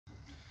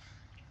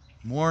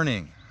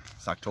Morning.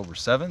 It's October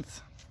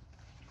 7th.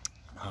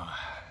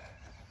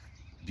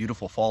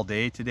 Beautiful fall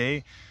day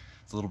today.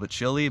 It's a little bit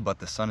chilly, but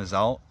the sun is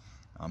out.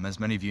 As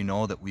many of you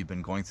know, that we've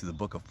been going through the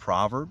book of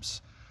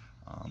Proverbs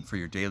for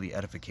your daily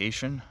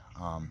edification.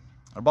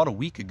 About a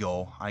week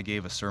ago, I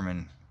gave a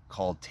sermon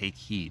called Take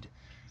Heed.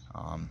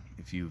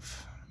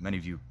 Many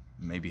of you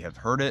maybe have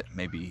heard it,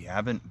 maybe you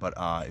haven't, but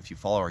if you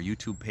follow our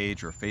YouTube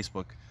page or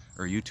Facebook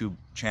or YouTube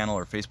channel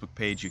or Facebook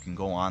page, you can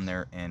go on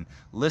there and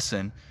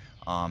listen.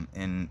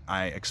 And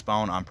I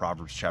expound on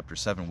Proverbs chapter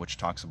 7, which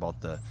talks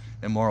about the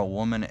immoral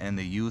woman and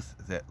the youth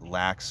that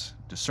lacks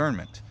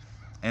discernment.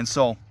 And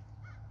so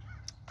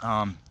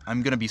I'm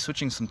going to be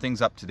switching some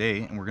things up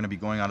today, and we're going to be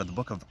going out of the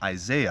book of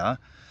Isaiah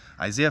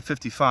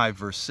 55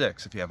 verse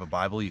 6. If you have a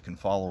Bible, you can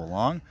follow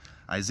along.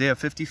 Isaiah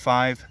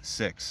 55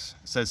 6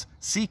 says,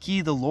 "Seek ye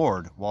the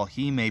Lord while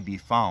he may be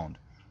found.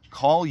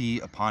 Call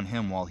ye upon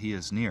him while he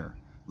is near.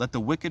 Let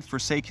the wicked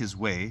forsake his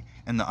way,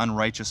 and the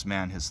unrighteous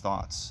man his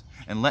thoughts.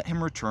 And let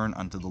him return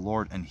unto the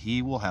Lord, and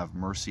he will have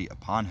mercy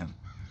upon him.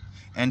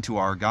 And to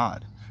our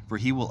God, for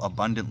he will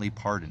abundantly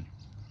pardon.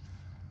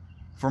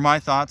 For my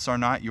thoughts are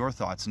not your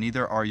thoughts,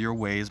 neither are your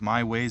ways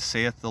my ways,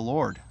 saith the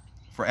Lord.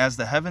 For as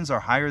the heavens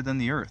are higher than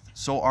the earth,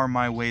 so are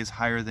my ways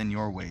higher than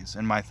your ways,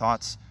 and my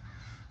thoughts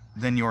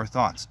than your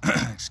thoughts."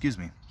 Excuse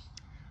me.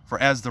 "For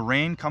as the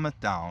rain cometh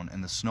down,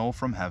 and the snow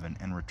from heaven,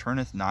 and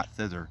returneth not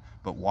thither,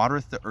 but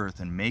watereth the earth,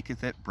 and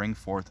maketh it bring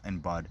forth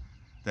and bud,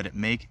 that it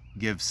may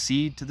give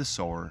seed to the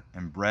sower,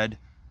 and bread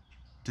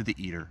to the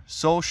eater,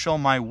 so shall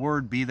my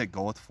word be that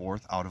goeth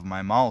forth out of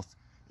my mouth.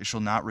 It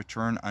shall not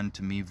return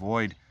unto me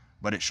void,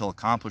 but it shall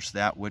accomplish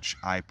that which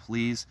I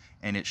please,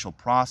 and it shall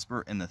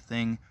prosper in the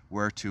thing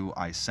whereto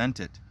I sent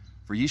it.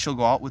 For ye shall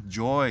go out with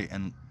joy,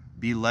 and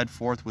be led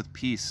forth with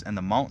peace, and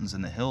the mountains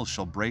and the hills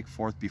shall break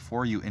forth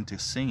before you into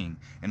singing,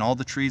 and all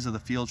the trees of the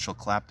field shall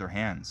clap their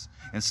hands.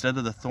 Instead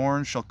of the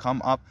thorn shall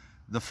come up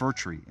the fir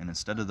tree, and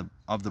instead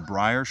of the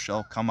briar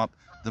shall come up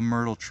the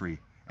myrtle tree.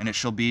 And it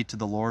shall be to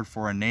the Lord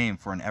for a name,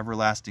 for an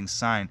everlasting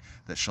sign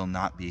that shall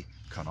not be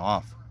cut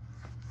off."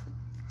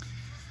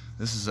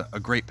 This is a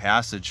great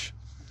passage.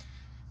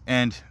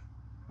 And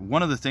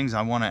one of the things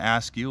I want to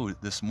ask you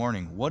this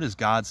morning, what is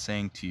God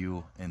saying to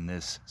you in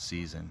this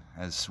season?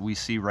 As we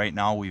see right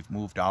now, we've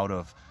moved out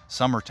of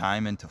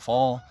summertime into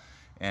fall,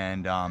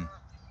 and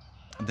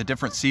the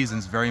different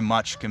seasons very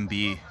much can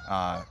be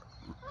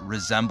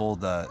resemble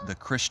the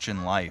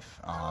Christian life.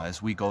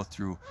 As we go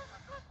through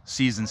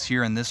seasons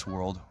here in this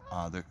world,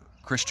 the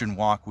Christian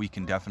walk, we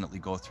can definitely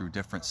go through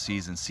different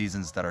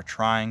seasons that are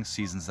trying,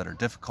 seasons that are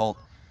difficult,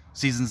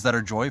 seasons that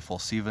are joyful,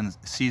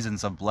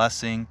 seasons of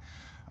blessing,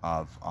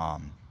 of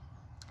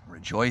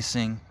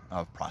rejoicing,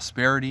 of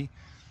prosperity.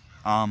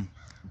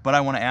 But I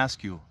want to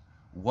ask you,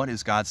 what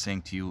is God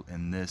saying to you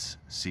in this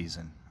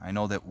season? I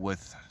know that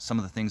with some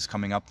of the things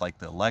coming up, like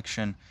the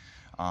election,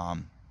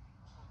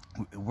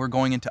 we're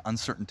going into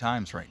uncertain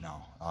times right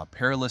now,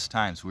 perilous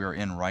times we are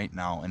in right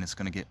now, and it's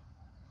going to get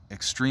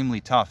extremely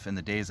tough in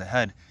the days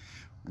ahead.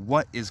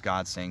 What is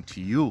God saying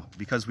to you?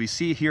 Because we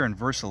see here in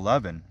verse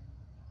 11,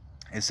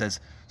 it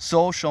says,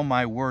 "So shall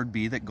my word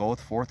be that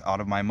goeth forth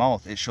out of my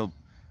mouth. It shall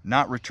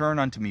not return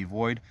unto me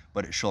void,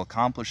 but it shall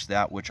accomplish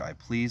that which I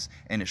please,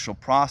 and it shall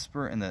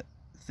prosper in the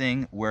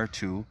thing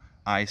whereto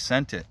I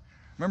sent it."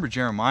 Remember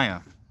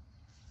Jeremiah?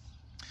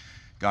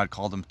 God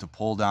called him to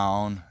pull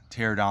down,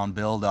 tear down,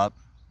 build up,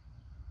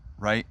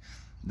 right?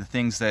 The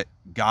things that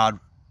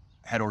God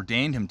had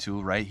ordained him to,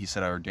 right? He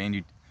said, "I ordained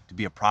you to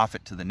be a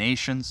prophet to the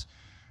nations."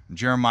 In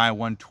Jeremiah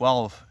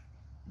 1:12,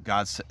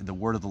 the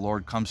word of the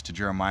Lord comes to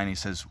Jeremiah, and he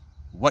says,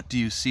 "What do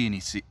you see?" And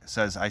he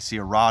says, "I see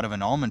a rod of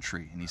an almond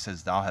tree." And he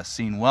says, "Thou hast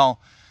seen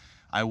well.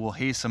 I will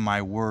hasten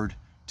my word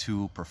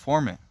to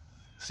perform it."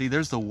 See,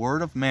 there's the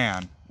word of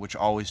man, which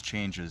always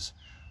changes,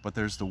 but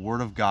there's the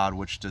word of God,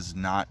 which does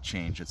not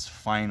change. It's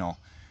final.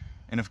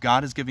 And if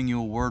God is giving you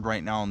a word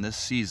right now in this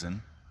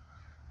season,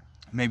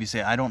 maybe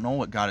say, "I don't know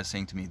what God is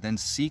saying to me," then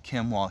seek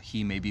him while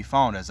he may be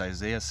found, as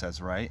Isaiah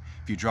says, right?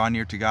 If you draw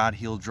near to God,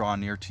 he'll draw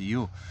near to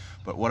you.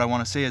 But what I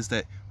want to say is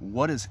that,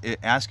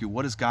 ask you,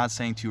 what is God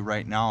saying to you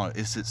right now?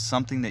 Is it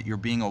something that you're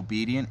being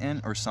obedient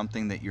in, or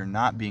something that you're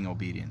not being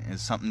obedient in?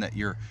 Is it something that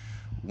you're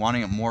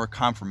wanting more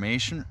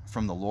confirmation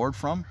from the Lord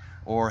from,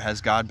 or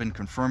has God been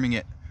confirming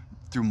it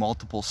through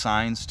multiple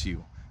signs to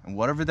you? And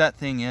whatever that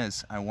thing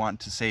is, I want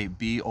to say,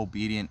 be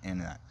obedient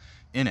in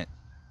it.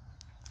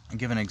 I'll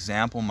give an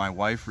example. My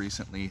wife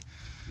recently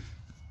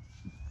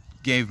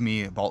gave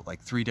me about like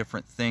 3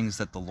 different things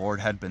that the Lord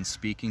had been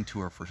speaking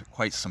to her for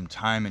quite some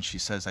time, and she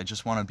says, "I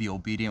just want to be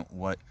obedient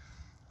what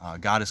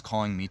God is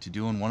calling me to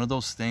do." And one of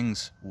those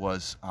things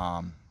was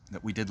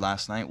that we did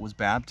last night was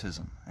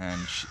baptism.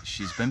 And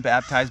she's been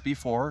baptized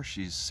before.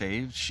 She's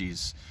saved.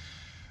 She's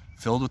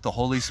filled with the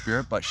Holy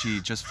Spirit, but she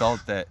just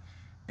felt that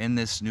in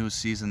this new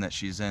season that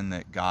she's in,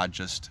 that God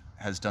just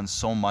has done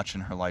so much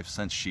in her life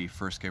since she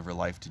first gave her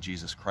life to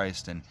Jesus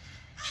Christ, and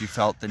she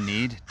felt the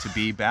need to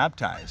be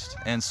baptized.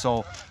 And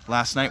so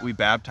last night we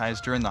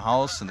baptized her in the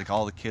house, and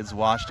all the kids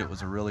watched. It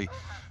was a really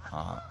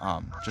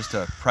just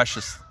a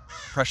precious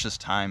precious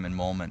time and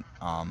moment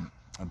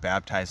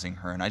baptizing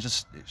her, and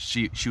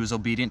she was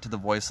obedient to the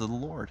voice of the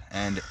Lord.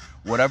 And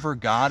whatever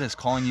God is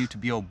calling you to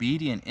be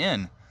obedient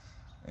in,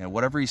 and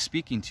whatever he's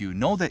speaking to you,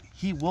 know that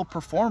he will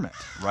perform it,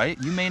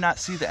 right? You may not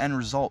see the end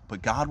result,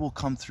 but God will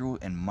come through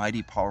in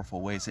mighty,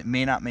 powerful ways. It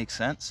may not make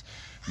sense.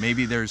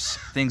 Maybe there's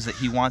things that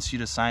he wants you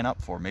to sign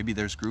up for. Maybe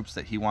there's groups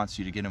that he wants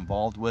you to get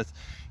involved with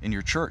in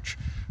your church.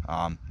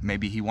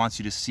 Maybe he wants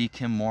you to seek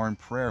him more in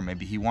prayer.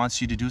 Maybe he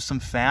wants you to do some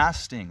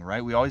fasting,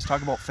 right? We always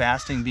talk about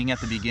fasting being at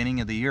the beginning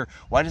of the year.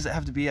 Why does it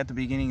have to be at the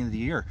beginning of the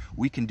year?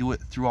 We can do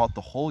it throughout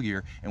the whole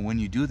year, and when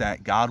you do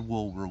that, God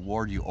will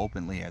reward you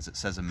openly, as it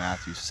says in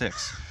Matthew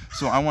 6.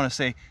 So I want to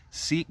say,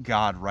 seek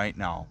God right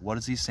now. What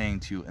is he saying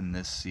to you in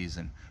this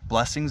season?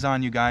 Blessings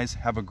on you guys.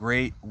 Have a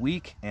great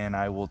week, and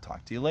I will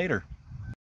talk to you later.